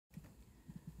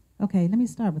Okay, let me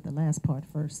start with the last part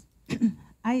first.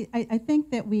 I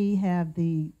think that we have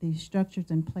the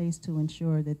structures in place to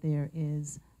ensure that there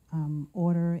is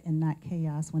order and not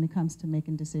chaos when it comes to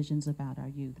making decisions about our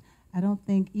youth. I don't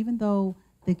think, even though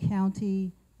the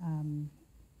county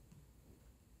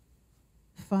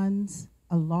funds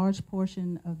a large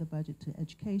portion of the budget to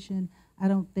education, I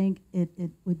don't think it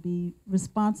would be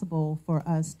responsible for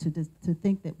us to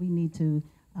think that we need to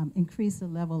increase the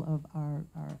level of our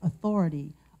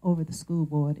authority over the school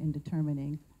board in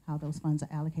determining how those funds are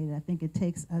allocated. I think it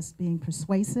takes us being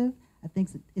persuasive. I think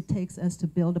it takes us to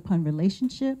build upon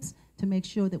relationships to make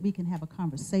sure that we can have a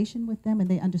conversation with them and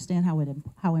they understand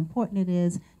how important it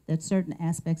is that certain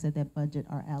aspects of that budget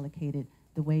are allocated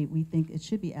the way we think it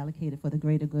should be allocated for the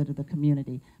greater good of the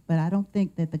community. But I don't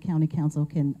think that the county council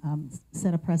can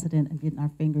set a precedent and get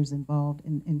our fingers involved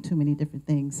in too many different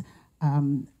things.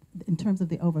 In terms of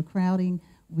the overcrowding,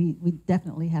 we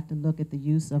definitely have to look at the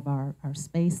use of our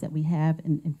space that we have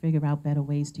and figure out better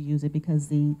ways to use it, because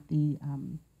the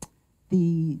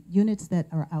units that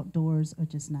are outdoors are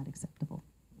just not acceptable.